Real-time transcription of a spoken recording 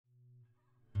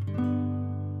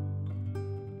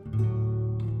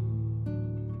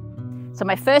So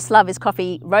my first love is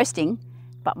coffee roasting,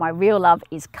 but my real love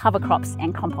is cover crops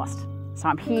and compost. So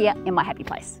I'm here in my happy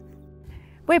place.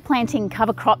 We're planting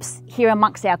cover crops here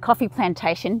amongst our coffee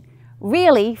plantation,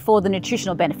 really for the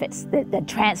nutritional benefits. The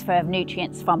transfer of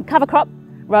nutrients from cover crop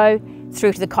row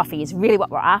through to the coffee is really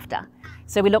what we're after.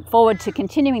 So we look forward to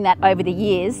continuing that over the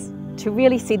years to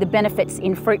really see the benefits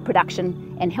in fruit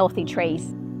production and healthy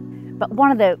trees. But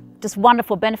one of the just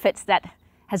wonderful benefits that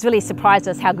has really surprised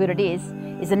us how good it is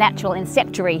the natural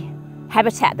insectary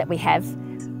habitat that we have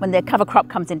when the cover crop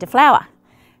comes into flower.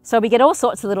 So we get all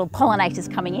sorts of little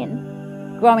pollinators coming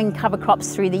in. Growing cover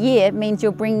crops through the year means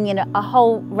you're bringing in a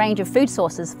whole range of food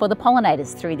sources for the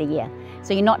pollinators through the year.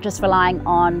 So you're not just relying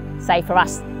on, say for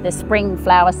us, the spring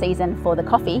flower season for the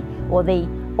coffee or the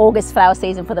August flower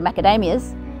season for the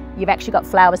macadamias. You've actually got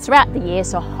flowers throughout the year,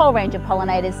 so a whole range of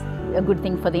pollinators, a good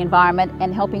thing for the environment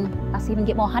and helping us even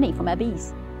get more honey from our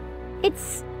bees.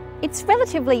 It's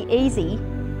relatively easy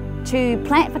to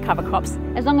plant for cover crops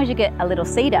as long as you get a little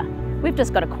cedar. We've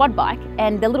just got a quad bike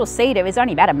and the little cedar is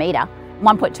only about a metre,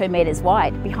 1.2 metres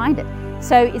wide behind it.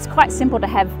 So it's quite simple to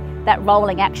have that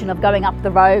rolling action of going up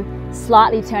the row,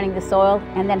 slightly turning the soil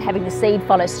and then having the seed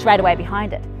follow straight away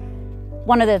behind it.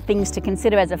 One of the things to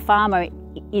consider as a farmer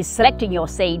is selecting your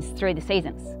seeds through the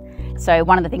seasons. So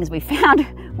one of the things we found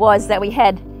was that we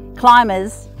had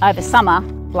climbers over summer,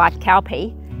 like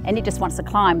cowpea, and it just wants to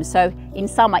climb. So in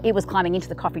summer, it was climbing into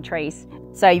the coffee trees.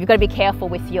 So you've got to be careful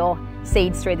with your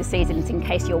seeds through the seasons in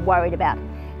case you're worried about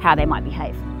how they might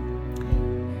behave.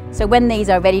 So when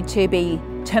these are ready to be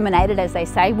terminated, as they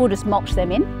say, we'll just mulch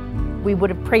them in. We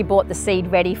would have pre-bought the seed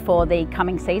ready for the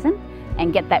coming season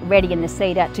and get that ready in the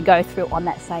cedar to go through on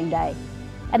that same day.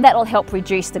 And that will help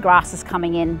reduce the grasses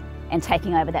coming in and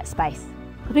taking over that space.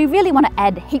 Because we really want to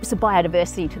add heaps of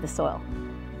biodiversity to the soil.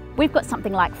 We've got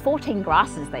something like 14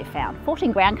 grasses they found,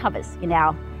 14 ground covers in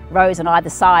our rows on either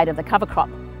side of the cover crop,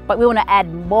 but we want to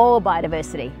add more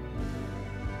biodiversity.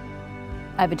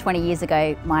 Over 20 years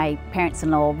ago, my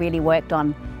parents-in-law really worked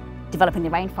on developing the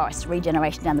rainforest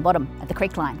regeneration down the bottom at the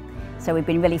creek line. So we've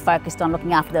been really focused on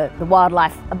looking after the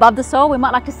wildlife above the soil, we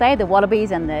might like to say, the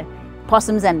wallabies and the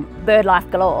possums and bird life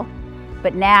galore.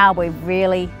 But now we've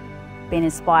really been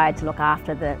inspired to look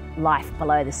after the life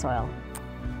below the soil.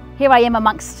 Here I am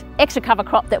amongst extra cover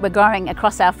crop that we're growing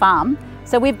across our farm.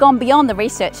 So we've gone beyond the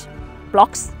research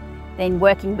blocks, then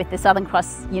working with the Southern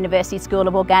Cross University School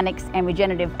of Organics and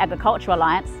Regenerative Agriculture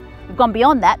Alliance. We've gone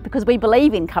beyond that because we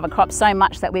believe in cover crops so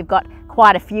much that we've got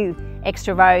quite a few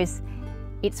extra rows.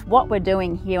 It's what we're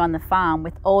doing here on the farm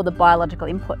with all the biological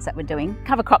inputs that we're doing,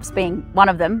 cover crops being one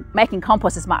of them. Making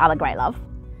compost is my other great love.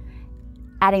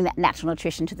 Adding that natural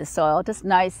nutrition to the soil, it just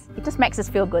makes us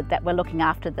feel good that we're looking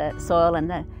after the soil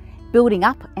and building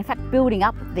up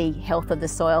the health of the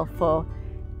soil for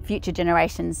future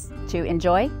generations to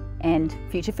enjoy and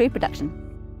future food production.